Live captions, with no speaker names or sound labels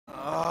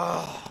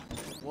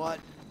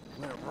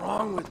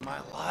wrong with my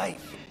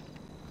life?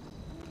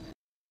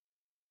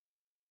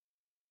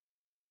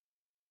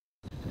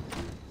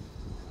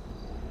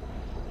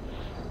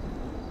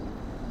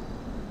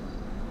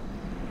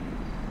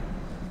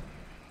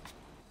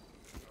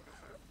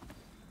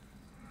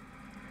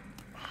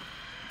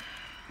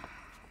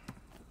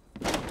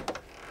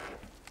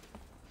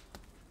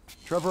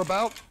 Trevor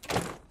about?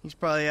 He's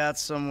probably out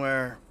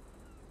somewhere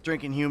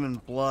drinking human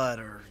blood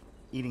or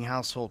eating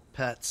household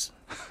pets.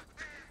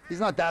 He's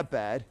not that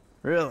bad.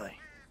 Really?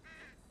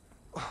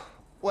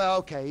 Well,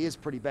 okay, he is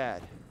pretty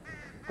bad.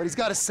 But he's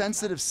got a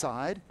sensitive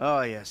side.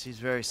 Oh, yes, he's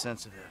very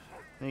sensitive.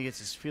 When he gets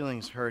his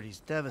feelings hurt,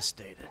 he's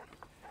devastated.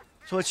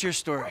 So what's your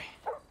story?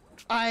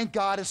 I ain't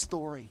got a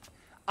story.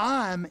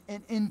 I'm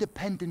an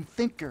independent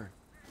thinker.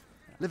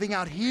 Living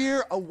out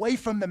here away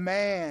from the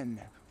man.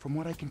 From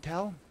what I can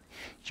tell,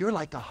 you're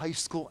like a high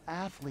school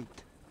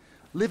athlete.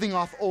 Living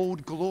off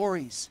old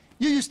glories.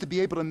 You used to be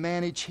able to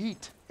manage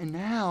heat. And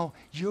now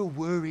you're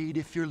worried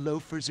if your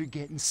loafers are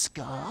getting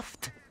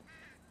scuffed.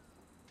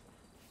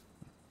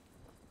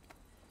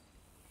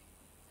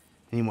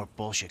 Any more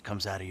bullshit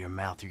comes out of your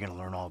mouth, you're gonna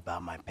learn all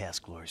about my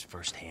past glories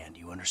firsthand.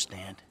 You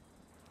understand?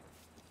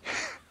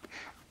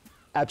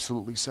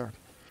 Absolutely, sir.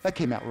 That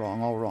came out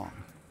wrong, all wrong.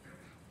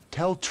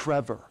 Tell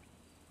Trevor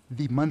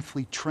the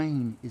monthly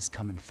train is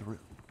coming through.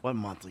 What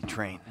monthly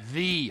train?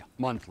 The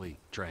monthly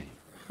train.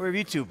 Where have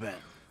you two been?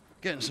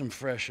 Getting some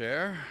fresh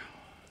air.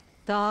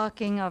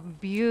 Talking of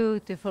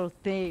beautiful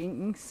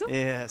things.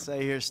 Yes,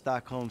 I hear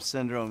Stockholm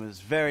Syndrome is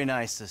very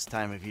nice this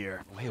time of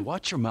year. Hey,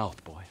 watch your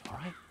mouth, boy, all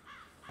right?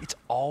 It's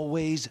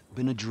always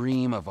been a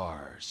dream of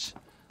ours.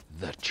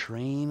 The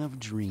train of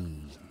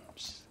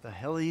dreams. The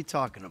hell are you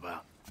talking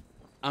about?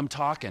 I'm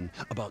talking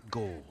about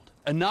gold.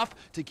 Enough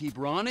to keep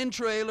Ron in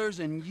trailers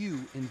and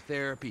you in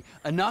therapy.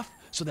 Enough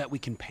so that we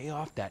can pay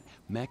off that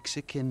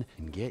Mexican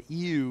and get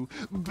you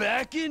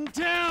back in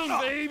town,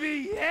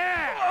 baby!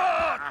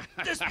 Yeah!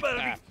 This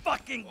better be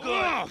fucking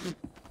good!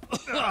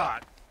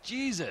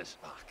 Jesus.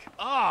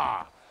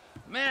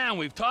 Man,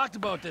 we've talked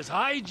about this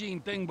hygiene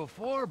thing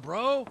before,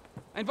 bro.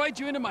 I invite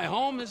you into my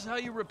home, this is how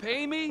you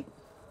repay me?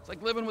 It's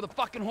like living with a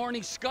fucking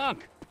horny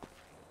skunk.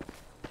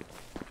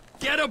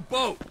 Get a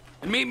boat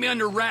and meet me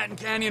under Raton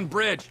Canyon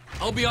Bridge.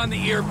 I'll be on the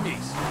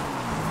earpiece.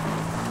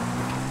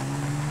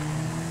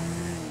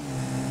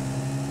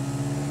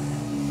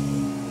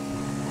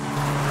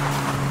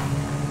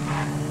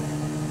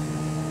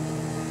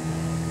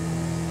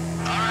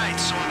 Alright,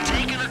 so I'm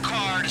taking a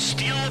car to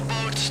steal a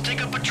boat,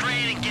 stick up a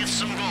train, and get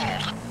some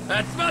gold.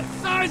 That's not the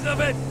size of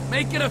it!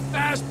 Make it a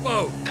fast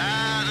boat!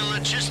 The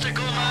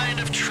logistical mind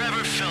of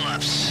Trevor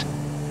Philips.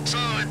 So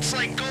it's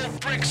like gold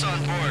bricks on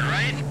board,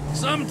 right?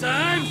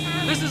 Sometimes,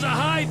 this is a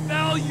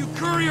high-value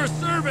courier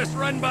service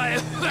run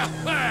by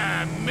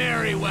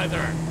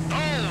Merryweather.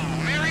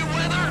 Oh,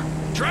 Merryweather?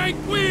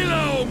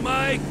 Tranquilo,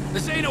 Mike!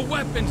 This ain't a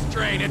weapons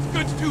train. It's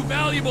goods too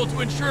valuable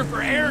to insure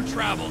for air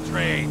travel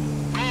trade.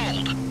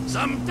 Gold.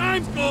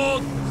 Sometimes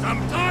gold,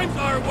 sometimes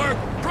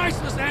artwork,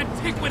 priceless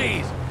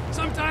antiquities.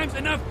 Sometimes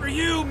enough for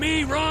you,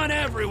 me, Ron,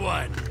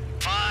 everyone.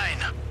 Fine.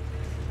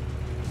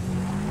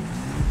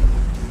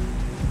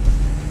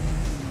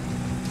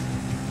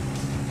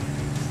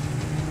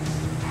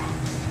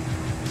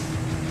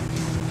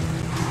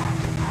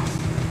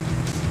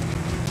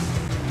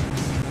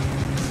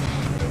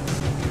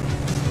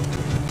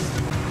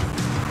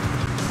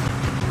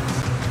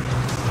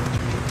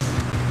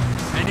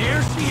 And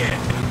here she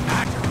is,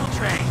 magical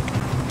train.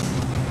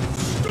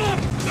 Stop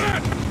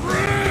that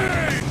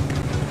train!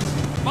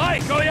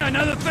 Mike, oh yeah,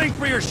 another thing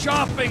for your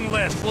shopping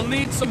list. We'll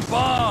need some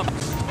bombs.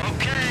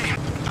 Okay,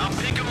 I'll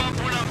pick them up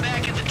when I'm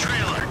back at the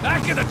trailer.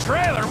 Back in the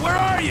trailer? Where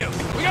are you?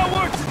 We got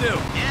work to do.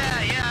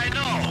 Yeah, I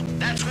know.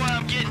 That's why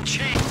I'm getting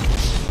chased.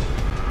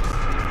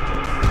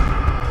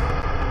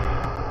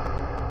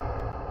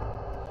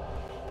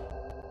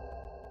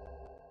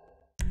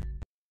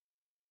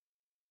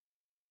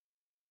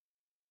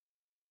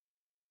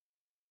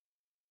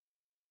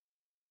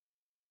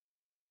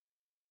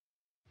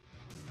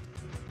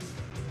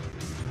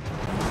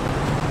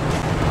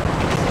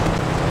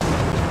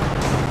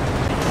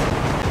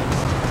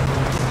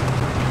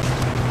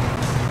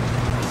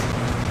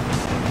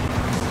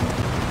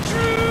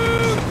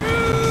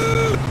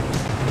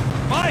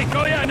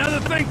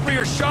 For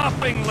your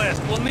shopping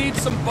list, we'll need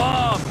some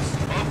bombs.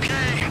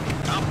 Okay,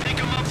 I'll pick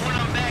them up when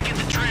I'm back at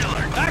the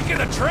trailer. Back in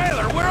the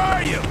trailer? Where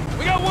are you?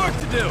 We got work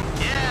to do.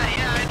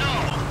 Yeah, I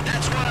know.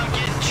 That's why I'm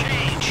getting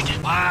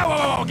changed.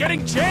 Wow,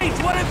 getting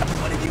changed? What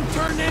have you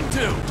turned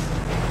into?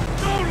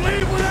 Don't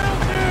leave without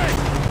me!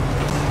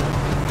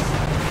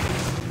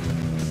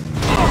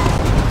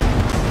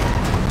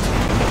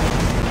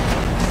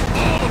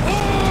 All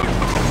aboard!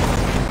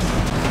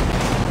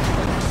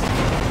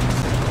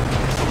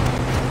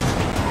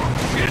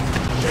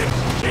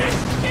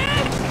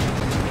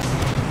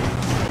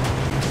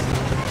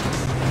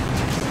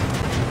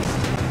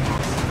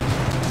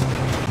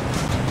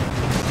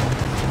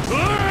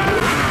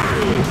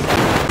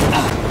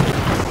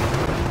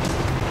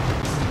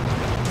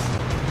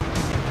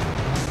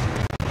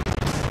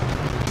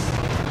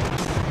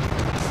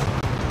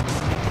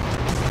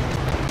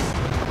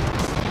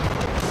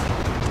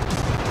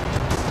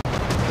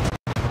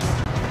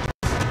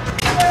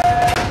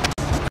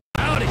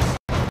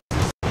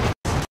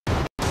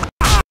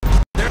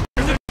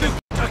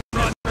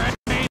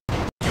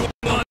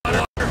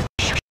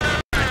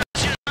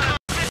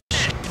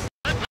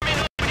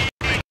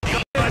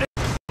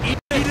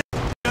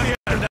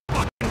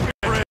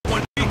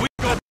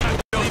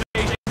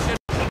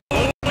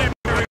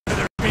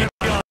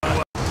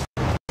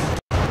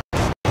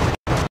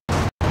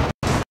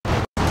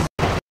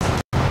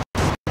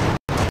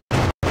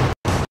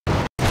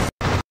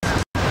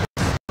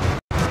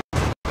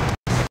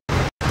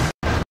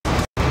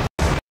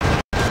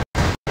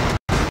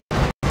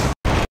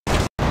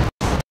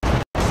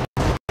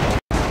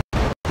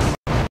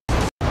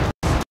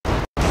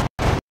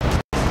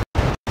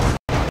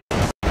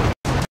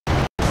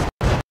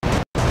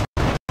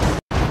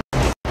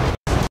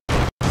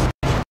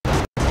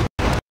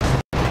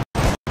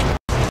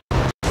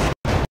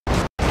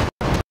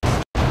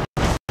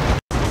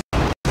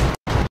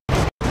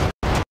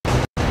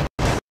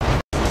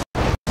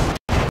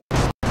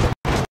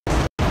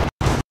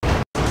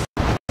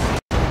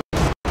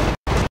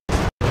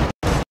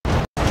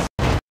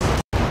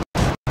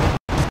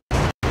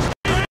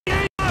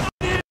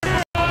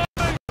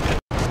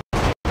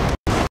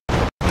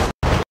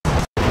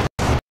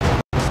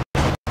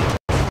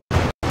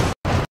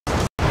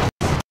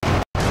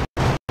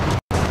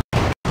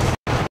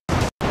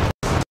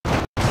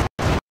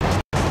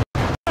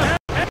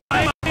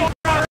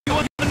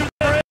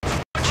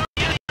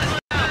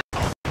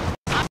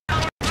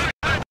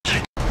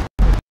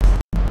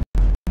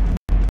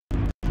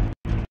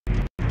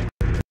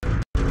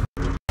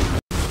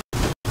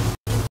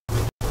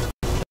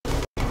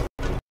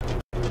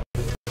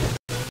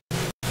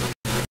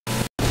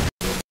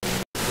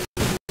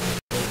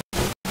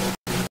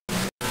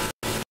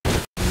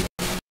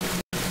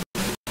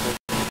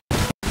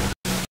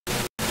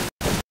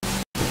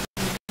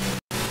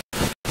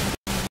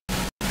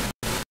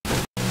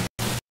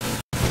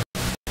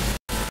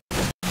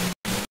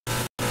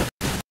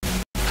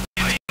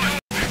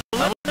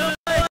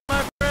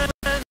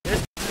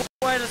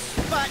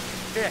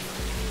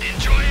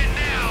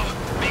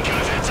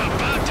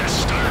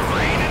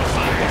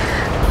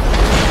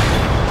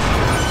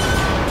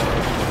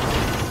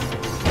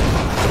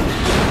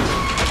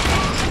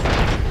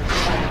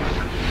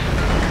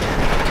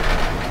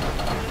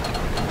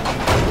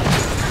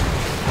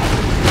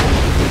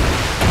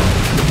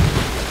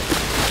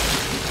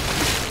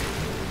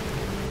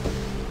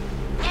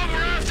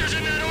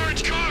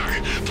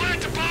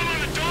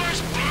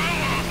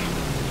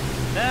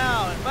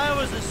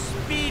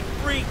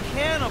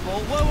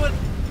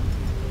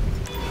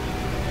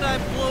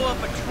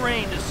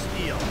 trained to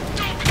steal.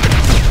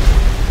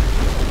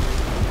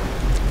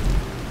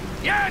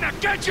 Yeah, now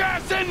get your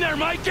ass in there,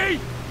 Mikey!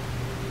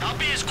 I'll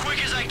be as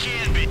quick as I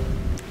can be.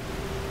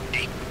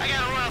 I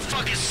gotta run a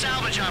fucking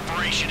salvage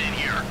operation in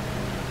here.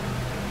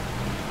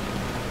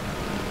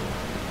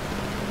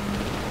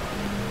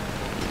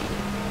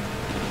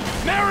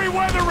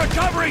 Merryweather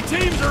recovery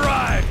teams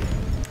arrived!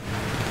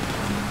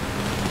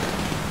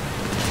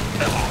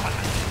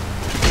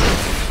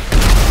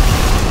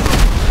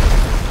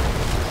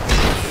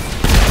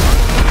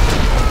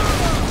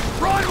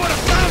 Ron would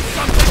have found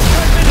something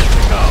 10 minutes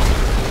ago!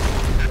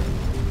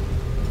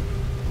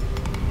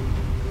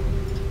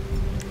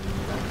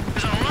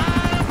 There's a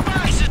lot of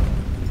boxes.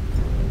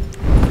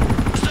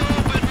 Still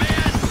open,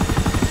 man.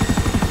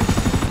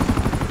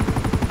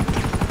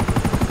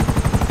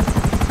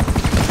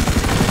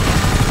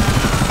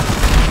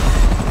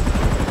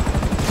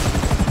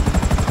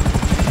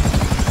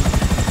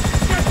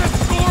 Get the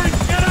score and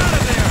get out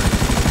of there!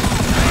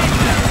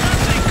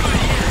 Nothing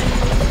good yet.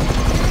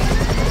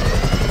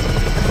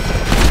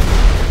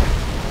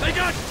 They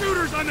got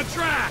shooters on the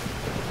track!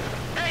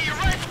 Hey, your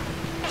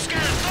rifle's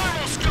got a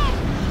thermal scope.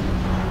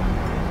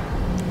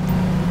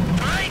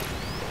 Right?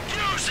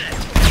 Use it.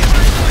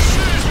 Find more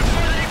shooters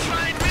before they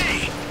find me.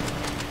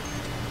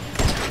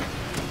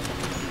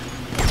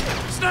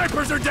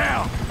 Snipers are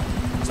down!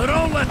 So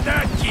don't let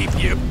that keep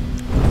you.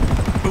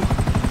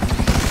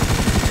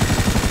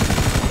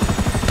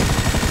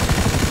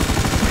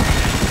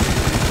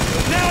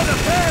 Now the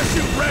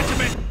parachute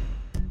regiment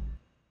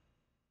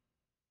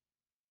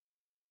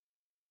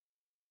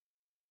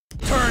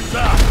turns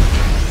up.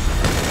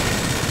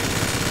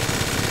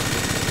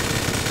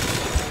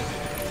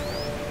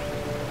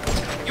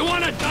 You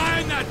wanna die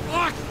in that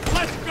box?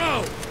 Let's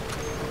go!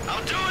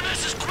 I'm doing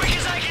this as quick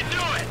as I can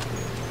do it.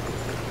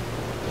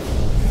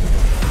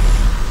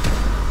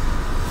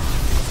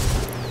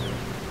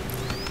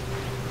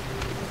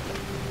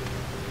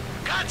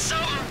 Got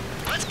something?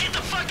 Let's get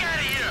the fuck out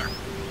of here.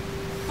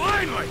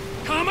 Finally!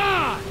 Come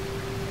on!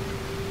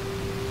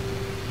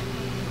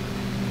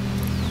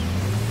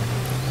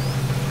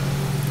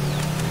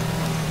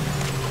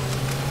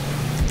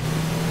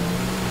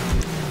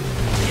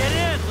 Get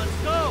in, let's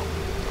go!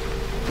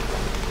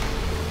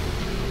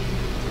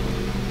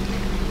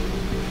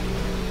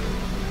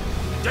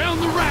 Down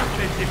the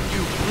rapids, if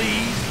you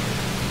please!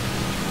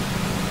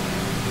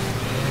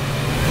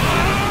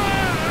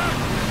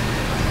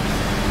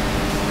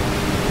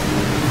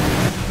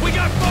 We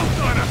got boats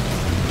on us!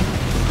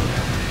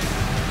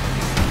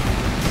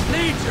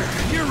 Nature,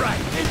 you're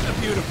right, it's a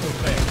beautiful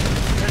thing.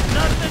 There's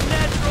nothing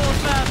natural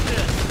about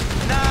this.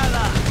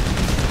 Nada.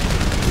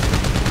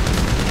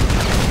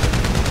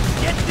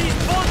 Get these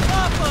boats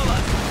off of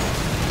us!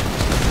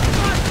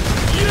 Fuck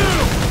you!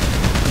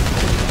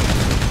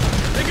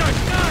 They got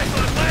guys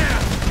on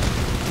land!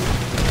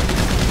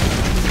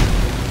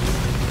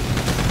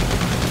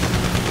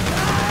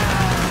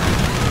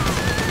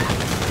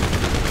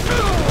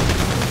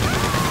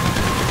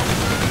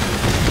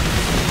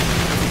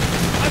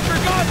 I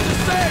forgot to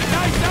say,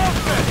 nice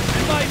outfit!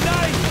 And by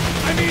nice,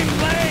 I mean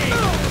lame!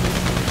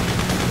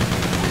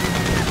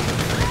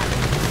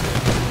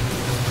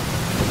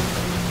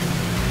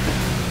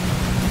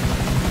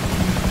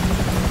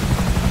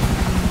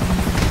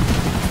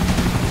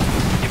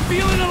 You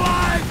feeling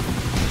alive?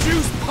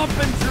 Juice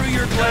pumping through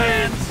your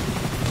glands?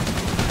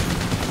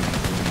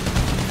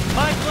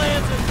 My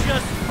glands are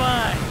just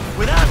fine.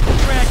 Without the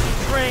crashing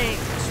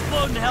trains,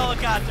 exploding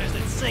helicopters,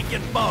 and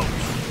sinking boats.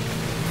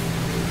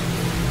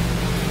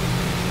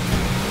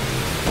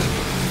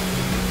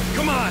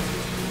 Come on!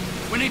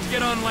 We need to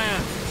get on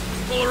land.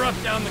 Pull her up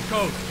down the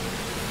coast.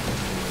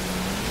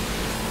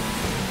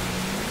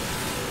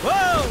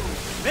 Whoa!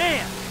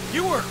 Man,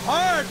 you work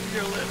hard for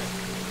your living.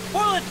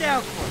 Boil it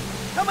down for me.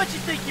 How much you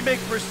think you make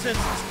for a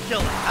senseless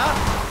killing, huh?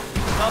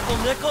 Couple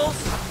nickels?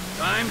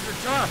 Times are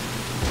tough.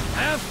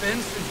 Have been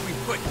since we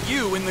put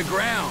you in the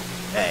ground.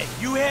 Hey,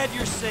 you had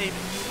your savings.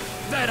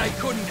 That I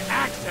couldn't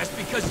access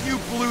because you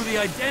blew the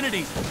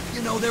identities.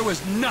 You know, there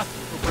was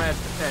nothing for Brad's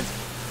defense.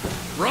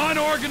 Ron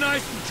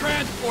organized some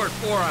transport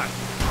for us.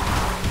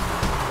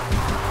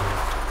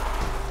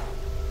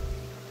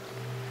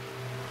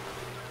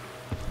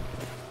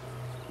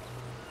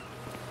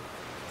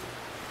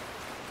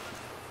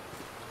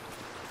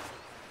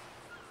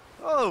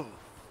 Oh,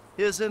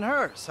 his and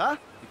hers, huh?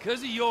 Because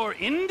of your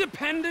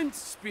independent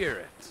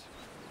spirit.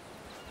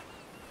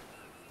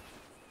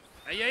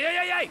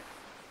 Hey!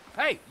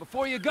 Hey,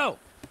 before you go,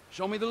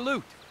 show me the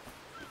loot.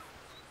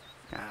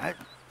 Alright.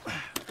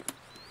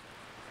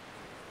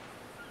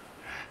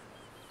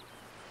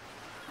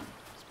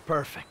 It's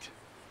perfect.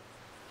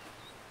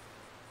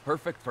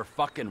 Perfect for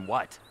fucking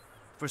what?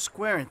 For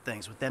squaring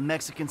things with that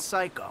Mexican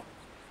psycho.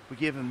 We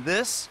give him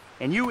this,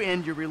 and you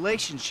end your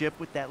relationship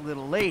with that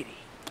little lady.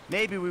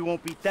 Maybe we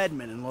won't be dead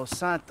men in Los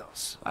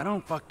Santos. I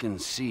don't fucking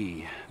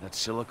see that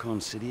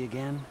Silicon City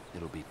again.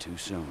 It'll be too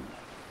soon.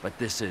 But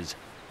this is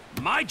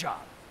my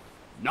job,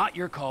 not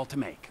your call to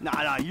make.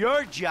 Nah,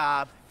 your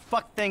job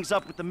fucked things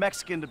up with the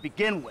Mexican to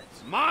begin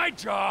with. My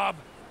job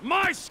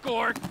my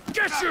score,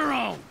 get your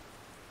own!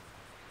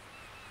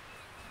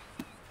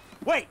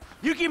 Wait,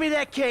 you give me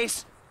that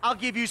case, I'll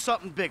give you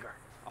something bigger.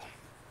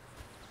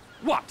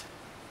 What?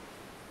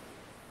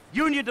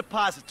 Union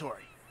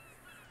Depository.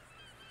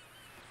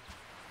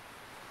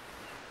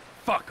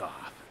 Fuck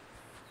off.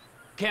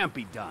 Can't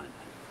be done.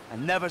 I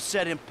never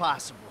said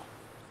impossible.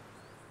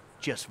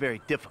 Just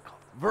very difficult.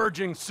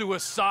 Verging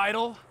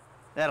suicidal?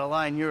 That a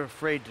line you're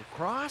afraid to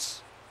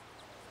cross?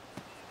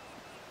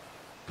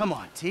 Come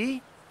on,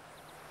 T.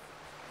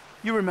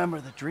 You remember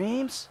the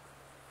dreams?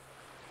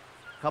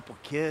 Couple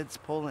kids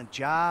pulling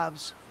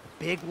jobs,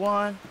 the big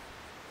one.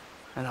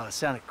 I know it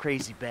sounded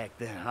crazy back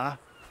then, huh?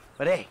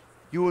 But hey,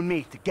 you and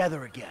me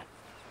together again.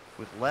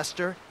 With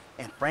Lester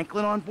and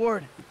Franklin on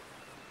board,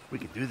 we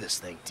can do this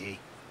thing, T.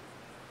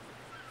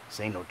 This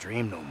ain't no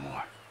dream no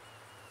more.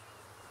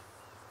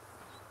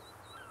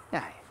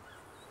 Yeah.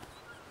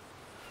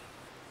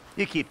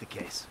 You keep the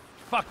case.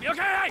 Fuck me.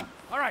 Okay, hey!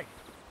 All right.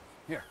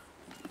 Here.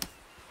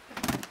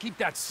 Keep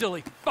that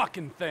silly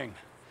fucking thing.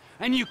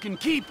 And you can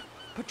keep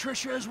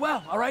Patricia as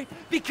well, all right?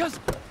 Because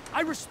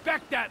I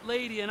respect that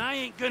lady and I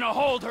ain't gonna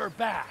hold her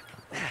back.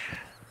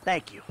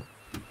 Thank you.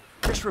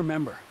 Just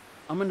remember,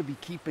 I'm gonna be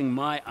keeping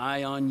my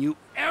eye on you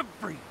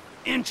every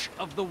inch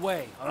of the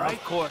way, all right?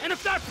 Of course. And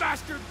if that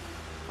bastard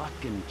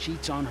fucking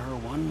cheats on her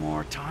one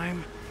more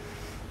time,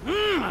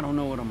 I don't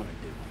know what I'm gonna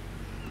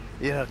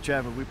do. You know,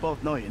 Trevor, we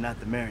both know you're not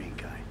the marrying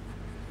kind.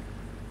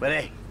 But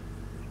hey,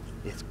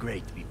 it's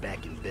great to be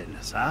back in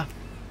business, huh?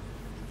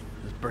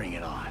 Let's bring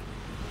it on.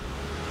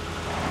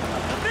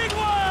 The big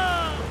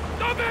one!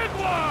 The big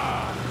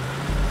one!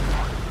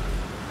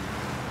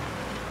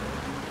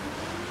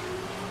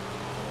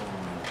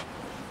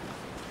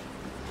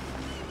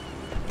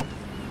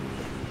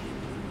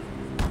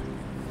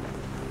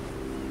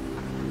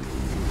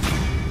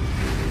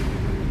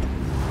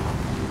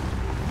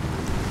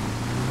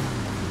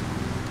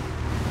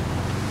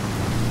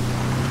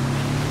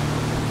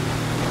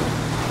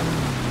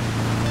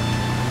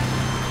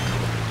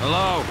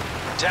 Hello?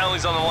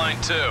 Townley's on the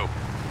line, too.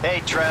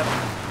 Hey, Trev.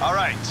 All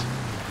right.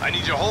 I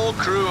need your whole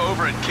crew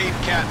over at Cape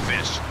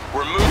Catfish.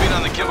 We're moving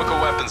on the chemical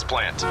weapons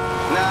plant. Nah.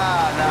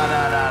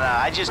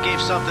 I just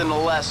gave something to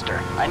Lester.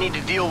 I need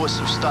to deal with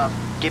some stuff.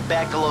 Get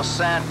back to Los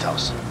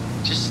Santos.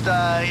 Just,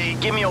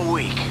 give me a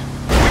week.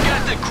 We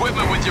got the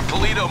equipment with your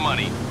Polito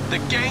money. The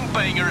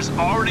gangbanger's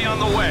already on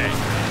the way.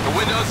 The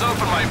window's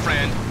open, my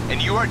friend,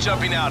 and you are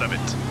jumping out of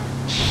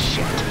it.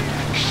 Shit.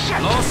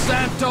 Los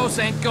Santos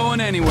ain't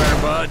going anywhere,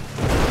 bud.